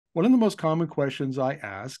One of the most common questions I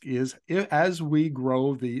ask is, as we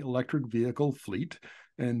grow the electric vehicle fleet,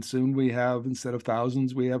 and soon we have, instead of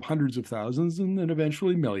thousands, we have hundreds of thousands and then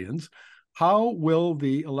eventually millions, how will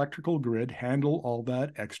the electrical grid handle all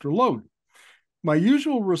that extra load? My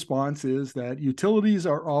usual response is that utilities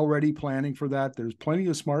are already planning for that. There's plenty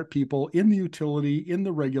of smart people in the utility, in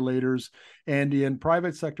the regulators, and in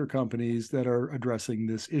private sector companies that are addressing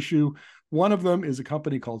this issue. One of them is a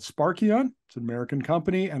company called Sparkion. It's an American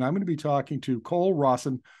company, and I'm going to be talking to Cole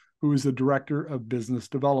Rosson, who is the Director of Business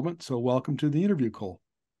Development. So welcome to the interview, Cole.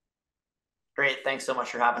 Great. Thanks so much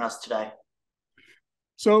for having us today.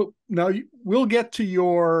 So now we'll get to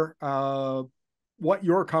your what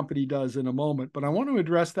your company does in a moment, but I want to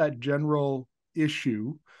address that general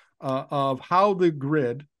issue of how the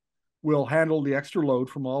grid will handle the extra load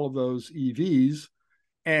from all of those EVs.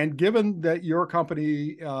 And given that your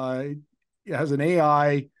company has an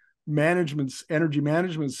AI energy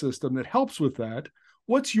management system that helps with that,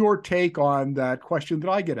 what's your take on that question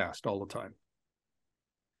that I get asked all the time?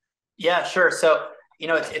 Yeah, sure. So,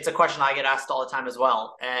 it's a question I get asked all the time as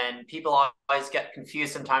well. And people always get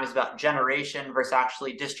confused sometimes about generation versus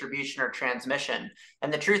actually distribution or transmission.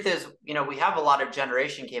 And the truth is, we have a lot of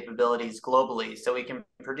generation capabilities globally, so we can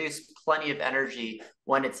produce plenty of energy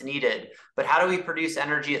when it's needed. But how do we produce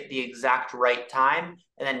energy at the exact right time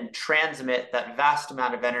and then transmit that vast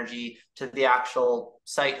amount of energy to the actual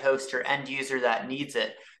site host or end user that needs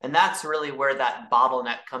it? And that's really where that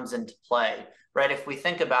bottleneck comes into play. Right? If we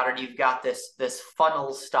think about it, you've got this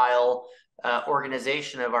funnel style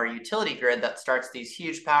organization of our utility grid that starts these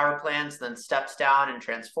huge power plants, then steps down and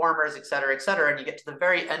transformers, et cetera, and you get to the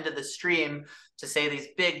very end of the stream to say these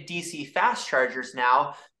big DC fast chargers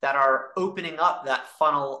now that are opening up that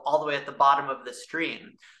funnel all the way at the bottom of the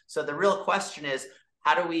stream. So the real question is,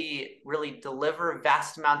 how do we really deliver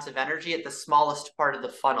vast amounts of energy at the smallest part of the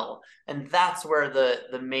funnel? And that's where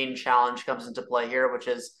the main challenge comes into play here, which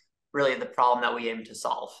is really the problem that we aim to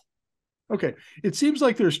solve. Okay. It seems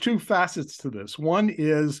like there's two facets to this. One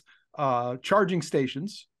is charging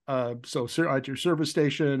stations. So at your service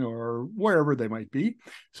station or wherever they might be.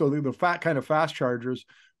 So the kind of fast chargers.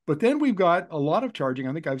 But then we've got a lot of charging.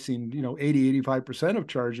 I think I've seen, 80, 85% of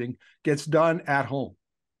charging gets done at home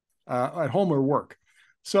or work.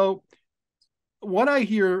 So what I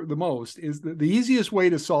hear the most is that the easiest way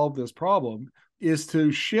to solve this problem is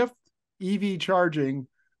to shift EV charging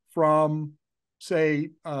from, say,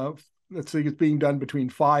 let's say it's being done between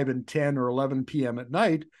 5 and 10 or 11 p.m. at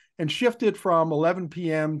night, and shift it from 11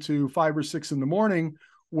 p.m. to 5 or 6 in the morning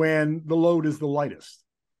when the load is the lightest.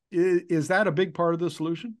 Is that a big part of the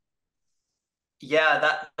solution?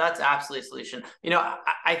 Yeah, that's absolutely a solution.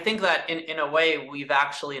 I think that in a way we've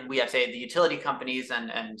actually, and we have, say, the utility companies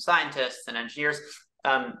and scientists and engineers,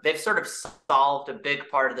 they've sort of solved a big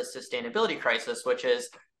part of the sustainability crisis, which is,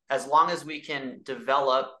 as long as we can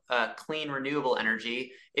develop clean, renewable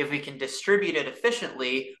energy, if we can distribute it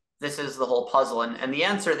efficiently, this is the whole puzzle. And the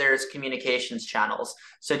answer there is communications channels.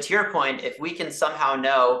 So to your point, if we can somehow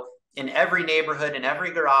know in every neighborhood, in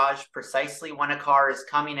every garage, precisely when a car is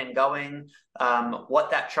coming and going,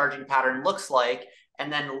 what that charging pattern looks like,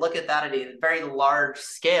 and then look at that at a very large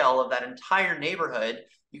scale of that entire neighborhood,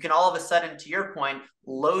 you can all of a sudden, to your point,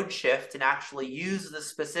 load shift and actually use the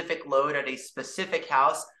specific load at a specific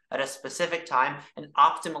house at a specific time and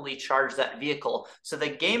optimally charge that vehicle. So the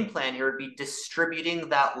game plan here would be distributing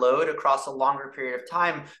that load across a longer period of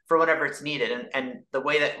time for whenever it's needed. And the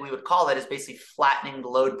way that we would call that is basically flattening the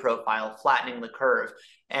load profile, flattening the curve.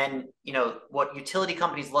 And what utility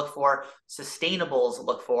companies look for, sustainables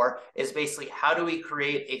look for, is basically how do we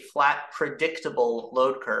create a flat, predictable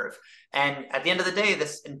load curve? And at the end of the day,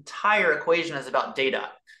 this entire equation is about data.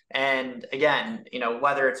 And again,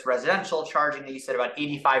 whether it's residential charging that you said about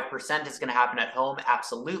 85% is going to happen at home,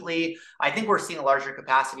 absolutely. I think we're seeing a larger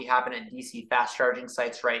capacity happen at DC fast charging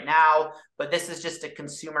sites right now, but this is just a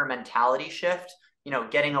consumer mentality shift,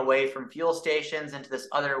 getting away from fuel stations into this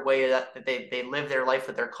other way that they live their life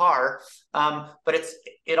with their car. But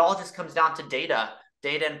it all just comes down to data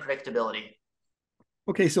and predictability.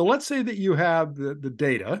 Okay, so let's say that you have the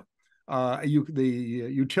data. The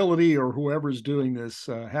utility or whoever's doing this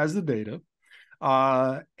has the data,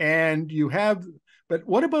 and you have, but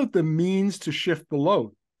what about the means to shift the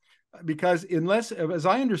load? Because as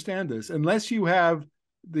I understand this, unless you have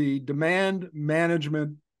the demand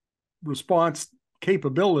management response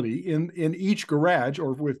capability in each garage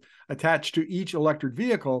or attached to each electric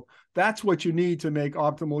vehicle, that's what you need to make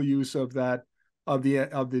optimal use of that, of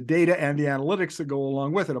the data and the analytics that go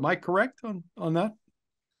along with it. Am I correct on that?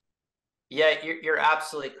 Yeah, you're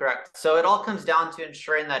absolutely correct. So it all comes down to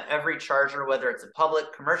ensuring that every charger, whether it's a public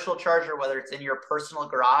commercial charger, whether it's in your personal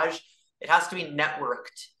garage, it has to be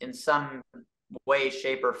networked in some way,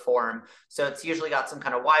 shape, or form. So it's usually got some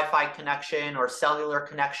kind of Wi-Fi connection or cellular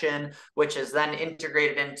connection, which is then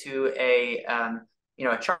integrated into a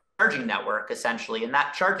charging network essentially, and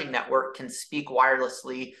that charging network can speak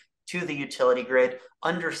wirelessly to the utility grid,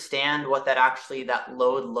 understand what that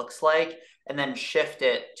load looks like, and then shift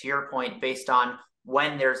it, to your point, based on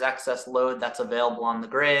when there's excess load that's available on the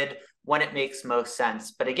grid, when it makes most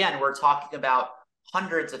sense. But again, we're talking about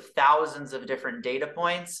hundreds of thousands of different data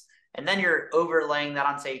points. And then you're overlaying that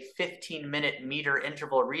on, say, 15-minute meter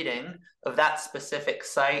interval reading of that specific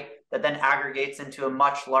site that then aggregates into a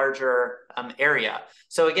much larger area.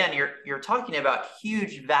 So again, you're talking about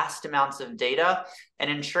huge, vast amounts of data and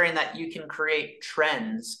ensuring that you can create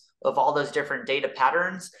trends of all those different data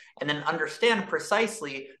patterns and then understand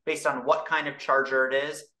precisely based on what kind of charger it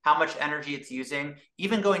is, how much energy it's using,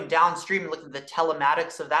 even going downstream and looking at the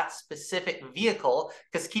telematics of that specific vehicle.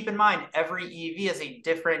 Because keep in mind, every EV has a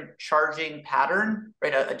different charging pattern,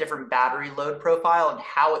 right? A different battery load profile and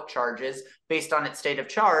how it charges based on its state of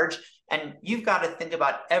charge. And you've got to think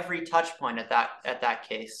about every touch point at that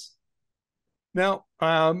case. Now,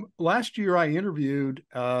 last year I interviewed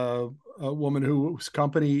a woman whose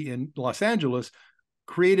company in Los Angeles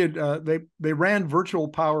created. They ran virtual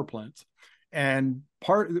power plants, and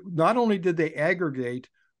not only did they aggregate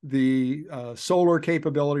the solar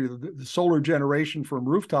capability, the solar generation from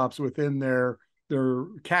rooftops within their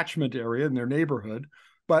catchment area in their neighborhood,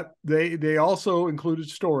 but they also included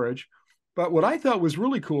storage. But what I thought was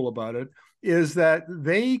really cool about it is that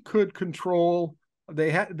they could control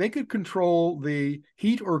the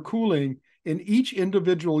heat or cooling in each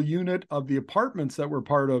individual unit of the apartments that were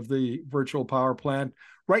part of the virtual power plant,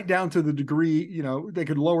 right down to the degree. They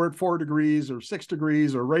could lower it 4 degrees or 6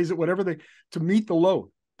 degrees or raise it whatever to meet the load,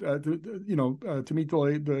 to meet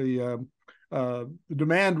the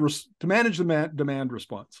demand, to manage the demand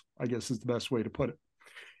response, I guess is the best way to put it.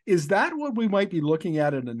 Is that what we might be looking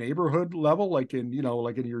at a neighborhood level, like in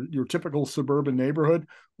your typical suburban neighborhood,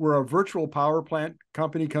 where a virtual power plant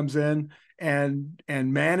company comes in and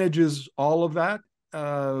manages all of that?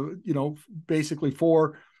 Basically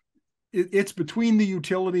it's between the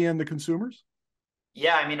utility and the consumers.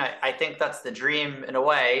 Yeah, I mean, I think that's the dream in a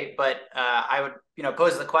way, but I would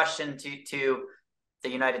pose the question to the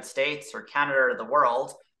United States or Canada or the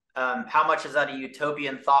world. How much is that a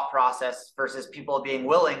utopian thought process versus people being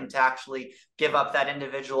willing to actually give up that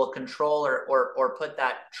individual control or put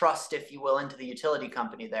that trust, if you will, into the utility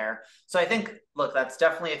company there? So I think, look, that's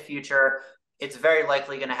definitely a future. It's very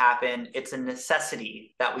likely going to happen. It's a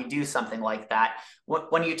necessity that we do something like that.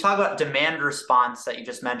 When you talk about demand response that you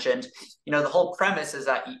just mentioned, the whole premise is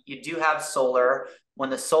that you do have solar. When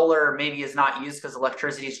the solar maybe is not used because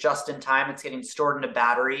electricity is just in time, it's getting stored in a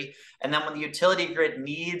battery. And then when the utility grid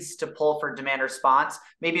needs to pull for demand response,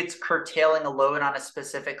 maybe it's curtailing a load on a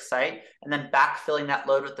specific site and then backfilling that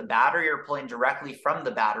load with the battery or pulling directly from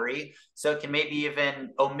the battery. So it can maybe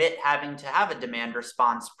even omit having to have a demand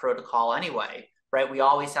response protocol anyway, right? We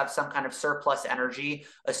always have some kind of surplus energy,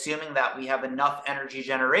 assuming that we have enough energy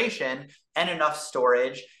generation and enough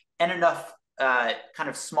storage and enough kind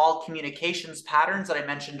of small communications patterns that I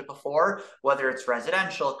mentioned before, whether it's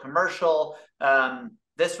residential, commercial.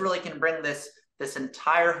 This really can bring this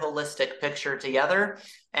entire holistic picture together.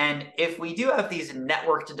 And if we do have these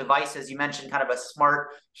networked devices, you mentioned kind of a smart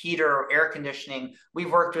heater or air conditioning.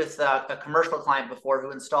 We've worked with a commercial client before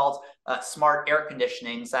who installed smart air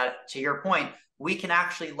conditionings that, to your point, we can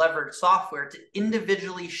actually leverage software to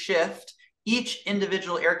individually shift each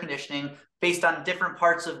individual air conditioning based on different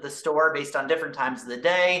parts of the store, based on different times of the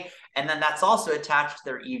day. And then that's also attached to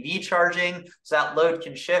their EV charging. So that load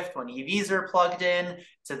can shift when EVs are plugged in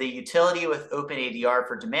to the utility with open ADR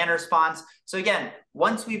for demand response. So again,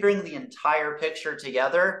 once we bring the entire picture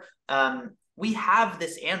together, we have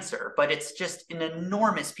this answer, but it's just an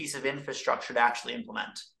enormous piece of infrastructure to actually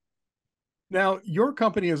implement. Now, your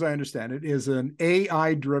company, as I understand it, is an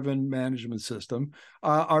AI-driven management system.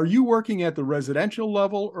 Are you working at the residential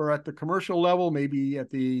level or at the commercial level, maybe at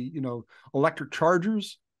the electric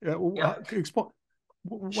chargers? Yep.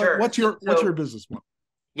 What's Sure. your business model?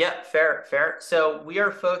 Yeah, fair. So we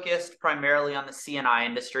are focused primarily on the C&I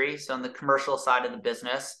industry, so on the commercial side of the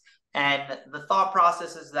business. And the thought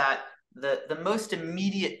process is that the most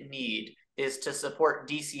immediate need is to support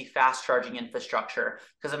DC fast charging infrastructure.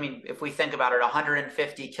 Because, I mean, if we think about it,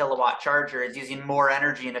 150 kilowatt charger is using more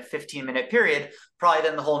energy in a 15-minute period, probably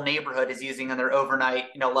than the whole neighborhood is using in their overnight,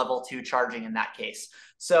 level 2 charging in that case.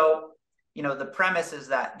 So the premise is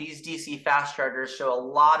that these DC fast chargers show a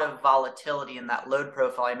lot of volatility in that load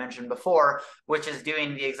profile I mentioned before, which is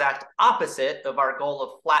doing the exact opposite of our goal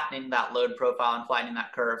of flattening that load profile and flattening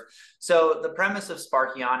that curve. So the premise of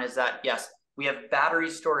Sparkion is that, yes, we have battery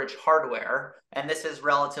storage hardware, and this is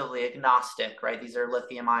relatively agnostic, right? These are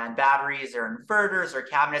lithium-ion batteries or inverters or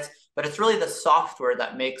cabinets, but it's really the software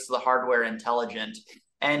that makes the hardware intelligent.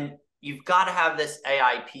 And you've got to have this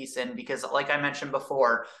AI piece in, because like I mentioned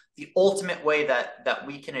before, the ultimate way that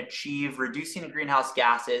we can achieve reducing the greenhouse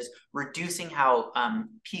gases, reducing how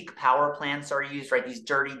peak power plants are used, right? These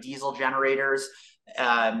dirty diesel generators,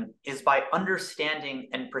 is by understanding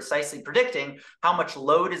and precisely predicting how much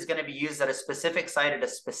load is going to be used at a specific site at a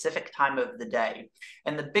specific time of the day.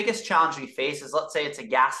 And the biggest challenge we face is, let's say it's a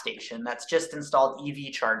gas station that's just installed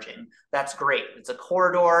EV charging. That's great. It's a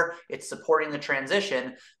corridor, it's supporting the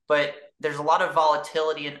transition, but there's a lot of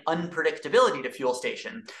volatility and unpredictability to fuel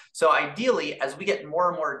station. So ideally, as we get more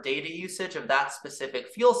and more data usage of that specific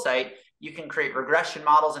fuel site, you can create regression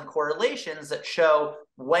models and correlations that show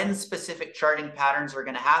when specific charging patterns are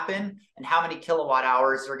going to happen and how many kilowatt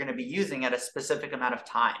hours they're going to be using at a specific amount of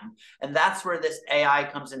time. And that's where this AI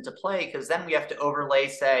comes into play, because then we have to overlay,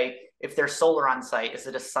 say, if there's solar on site, is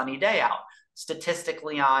it a sunny day out?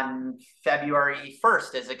 Statistically, on February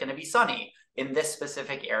 1st, is it going to be sunny in this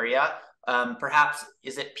specific area? Perhaps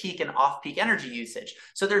is it peak and off-peak energy usage?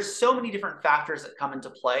 So there's so many different factors that come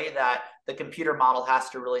into play that the computer model has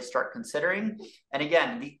to really start considering. And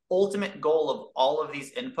again, the ultimate goal of all of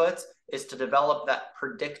these inputs is to develop that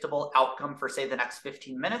predictable outcome for, say, the next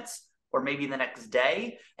 15 minutes or maybe the next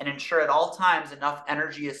day, and ensure at all times enough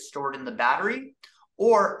energy is stored in the battery,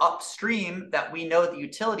 or upstream that we know the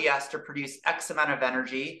utility has to produce X amount of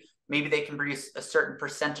energy. Maybe they can produce a certain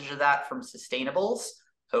percentage of that from sustainables,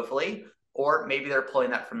 hopefully, or maybe they're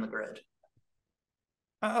pulling that from the grid.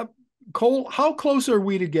 Cole, how close are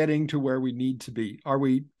we to getting to where we need to be? Are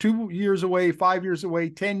we 2 years away, 5 years away,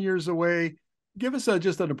 10 years away? Give us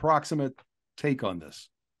just an approximate take on this.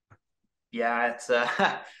 Yeah,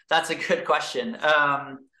 that's a good question.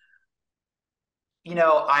 I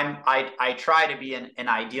try to be an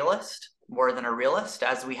idealist more than a realist,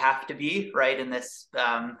 as we have to be, right, in this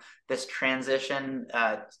this transition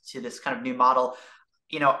to this kind of new model.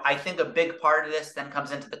 I think a big part of this then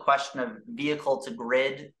comes into the question of vehicle to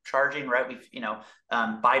grid charging, right?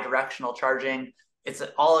 Bi-directional charging. It's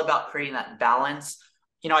all about creating that balance.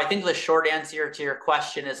 I think the short answer to your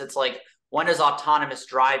question is, it's like, when is autonomous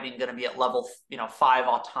driving going to be at level 5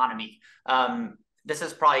 autonomy? This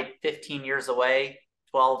is probably 15 years away,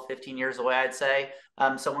 12, 15 years away, I'd say.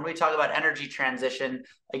 So when we talk about energy transition,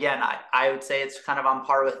 again, I would say it's kind of on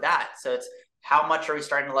par with that. So it's, how much are we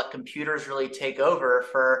starting to let computers really take over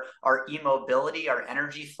for our e-mobility, our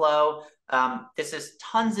energy flow? This is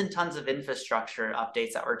tons and tons of infrastructure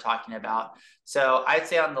updates that we're talking about. So I'd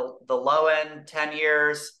say on the low end, 10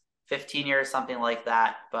 years, 15 years, something like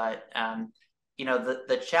that. But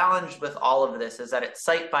the challenge with all of this is that it's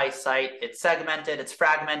site by site, it's segmented, it's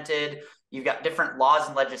fragmented. You've got different laws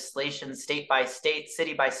and legislation, state by state,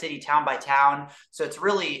 city by city, town by town. So it's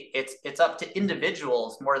really, it's up to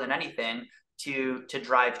individuals more than anything to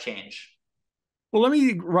drive change. Well, let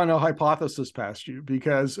me run a hypothesis past you,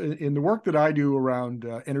 because in the work that I do around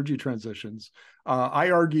energy transitions,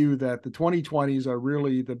 I argue that the 2020s are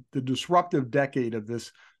really the disruptive decade of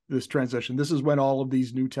this transition. This is when all of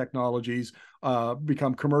these new technologies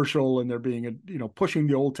become commercial, and they're being, pushing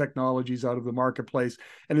the old technologies out of the marketplace.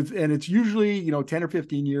 And it's usually, 10 or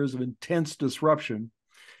 15 years of intense disruption.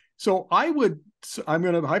 So I'm going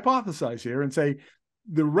to hypothesize here and say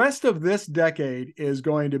the rest of this decade is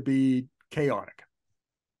going to be chaotic,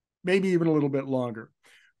 maybe even a little bit longer.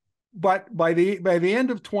 But by the end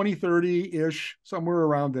of 2030-ish, somewhere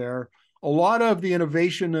around there, a lot of the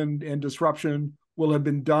innovation and disruption will have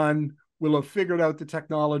been done. We'll have figured out the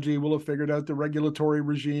technology. We'll have figured out the regulatory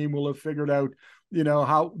regime. We'll have figured out,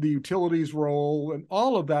 how the utilities roll and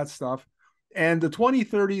all of that stuff. And the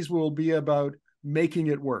 2030s will be about making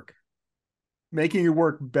it work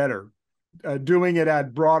better, doing it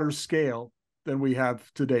at broader scale than we have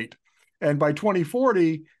to date. And by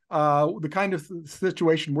 2040, the kind of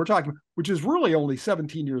situation we're talking about, which is really only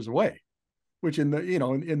 17 years away, which in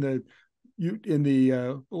the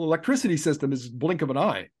electricity system is a blink of an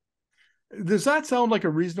eye. Does that sound like a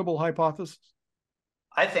reasonable hypothesis?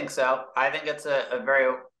 I think so. I think it's a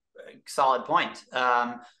very solid point.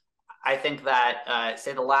 I think that,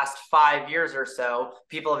 say, the last 5 years or so,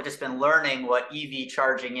 people have just been learning what EV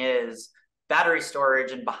charging is, battery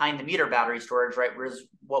storage and behind the meter battery storage, right? Whereas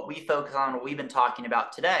what we focus on, what we've been talking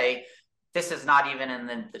about today, this is not even in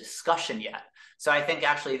the discussion yet. So I think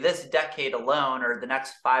actually this decade alone, or the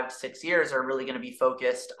next 5 to 6 years, are really going to be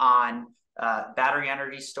focused on battery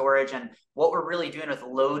energy storage and what we're really doing with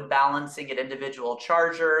load balancing at individual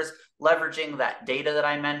chargers, leveraging that data that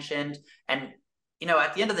I mentioned. And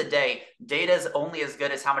at the end of the day, data is only as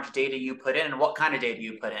good as how much data you put in and what kind of data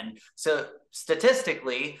you put in. So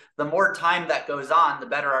statistically, the more time that goes on, the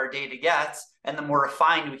better our data gets, and the more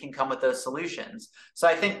refined we can come with those solutions. So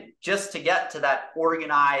I think just to get to that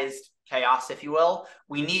organized chaos, if you will,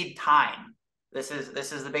 we need time. This is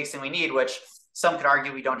the biggest thing we need, which some could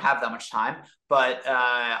argue we don't have that much time. But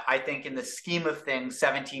I think in the scheme of things,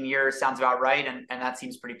 17 years sounds about right, and that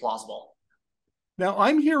seems pretty plausible. Now,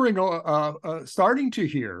 I'm hearing, starting to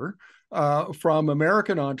hear from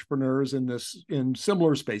American entrepreneurs in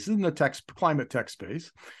similar spaces, in the climate tech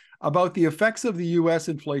space, about the effects of the U.S.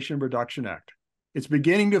 Inflation Reduction Act. It's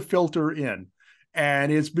beginning to filter in,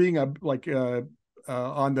 and it's being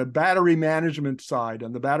on the battery management side,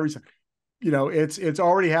 on the battery side. It's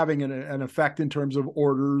already having an effect in terms of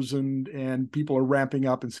orders, and people are ramping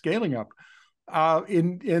up and scaling up.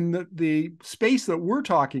 In the space that we're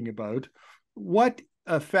talking about, what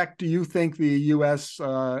effect do you think the U.S.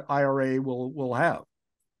 IRA will have?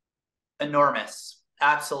 Enormous,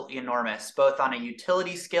 absolutely enormous, both on a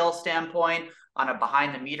utility scale standpoint, on a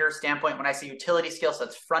behind the meter standpoint. When I say utility scale, so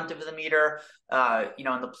that's front of the meter, in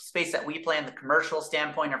the space that we play in the commercial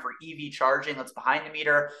standpoint, or for EV charging, that's behind the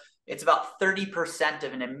meter. It's about 30%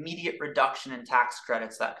 of an immediate reduction in tax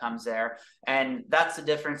credits that comes there. And that's the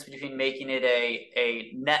difference between making it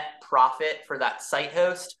a net profit for that site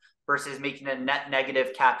host versus making a net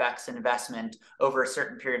negative CapEx investment over a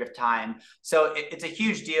certain period of time. So it's a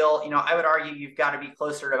huge deal. I would argue you've got to be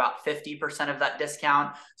closer to about 50% of that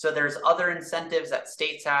discount. So there's other incentives that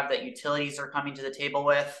states have that utilities are coming to the table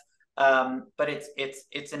with. But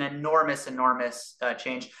it's an enormous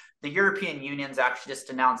change. The European Union's actually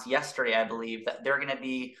just announced yesterday, I believe, that they're going to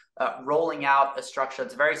be rolling out a structure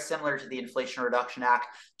that's very similar to the Inflation Reduction Act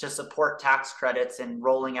to support tax credits and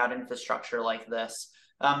rolling out infrastructure like this.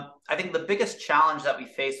 I think the biggest challenge that we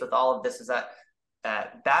face with all of this is that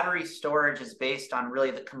battery storage is based on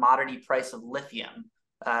really the commodity price of lithium.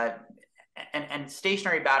 And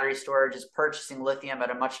stationary battery storage is purchasing lithium at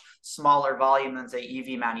a much smaller volume than, say,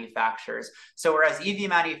 EV manufacturers. So whereas EV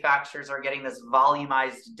manufacturers are getting this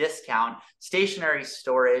volumized discount, stationary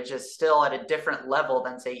storage is still at a different level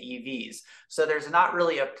than, say, EVs. So there's not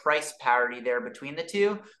really a price parity there between the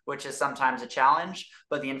two, which is sometimes a challenge.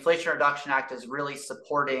 But the Inflation Reduction Act is really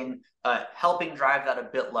supporting, helping drive that a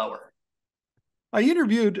bit lower. I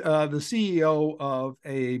interviewed the CEO of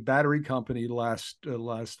a battery company last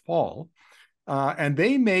fall, and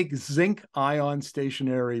they make zinc-ion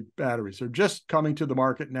stationary batteries. They're just coming to the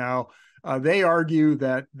market now. They argue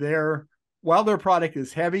that while their product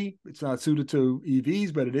is heavy, it's not suited to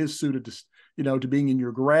EVs, but it is suited to being in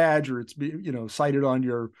your garage, or it's sited on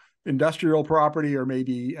your industrial property, or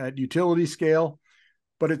maybe at utility scale.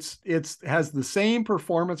 But it has the same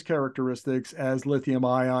performance characteristics as lithium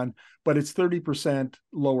ion, but it's 30%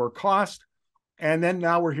 lower cost. And then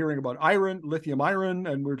now we're hearing about lithium iron,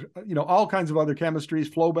 and we're all kinds of other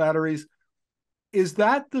chemistries, flow batteries. Is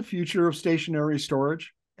that the future of stationary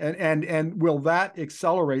storage? And will that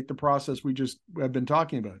accelerate the process we just have been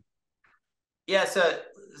talking about? Yeah, so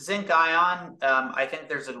zinc ion, I think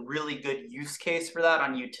there's a really good use case for that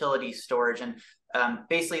on utility storage. And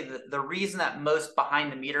basically, the reason that most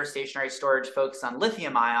behind the meter stationary storage focus on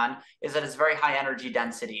lithium ion is that it's very high energy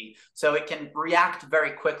density. So it can react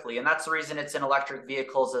very quickly. And that's the reason it's in electric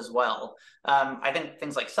vehicles as well. I think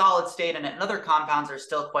things like solid state and other compounds are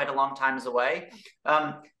still quite a long time away.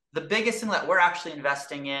 The biggest thing that we're actually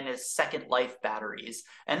investing in is second life batteries.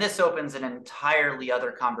 And this opens an entirely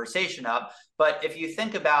other conversation up. But if you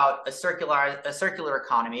think about a circular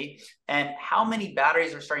economy and how many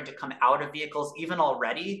batteries are starting to come out of vehicles even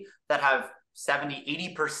already that have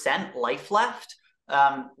 70, 80% life left,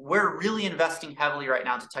 we're really investing heavily right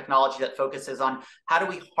now into technology that focuses on how do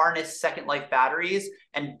we harness second life batteries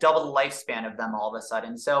and double the lifespan of them all of a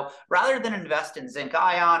sudden. So rather than invest in zinc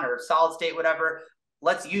ion or solid state, whatever,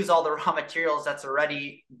 let's use all the raw materials that's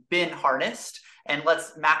already been harnessed, and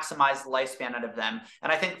let's maximize the lifespan out of them.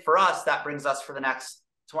 And I think for us, that brings us for the next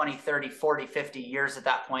 20, 30, 40, 50 years at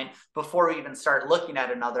that point, before we even start looking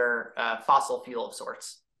at another fossil fuel of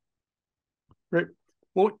sorts. Great.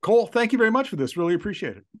 Well, Cole, thank you very much for this. Really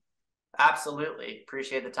appreciate it. Absolutely.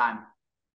 Appreciate the time.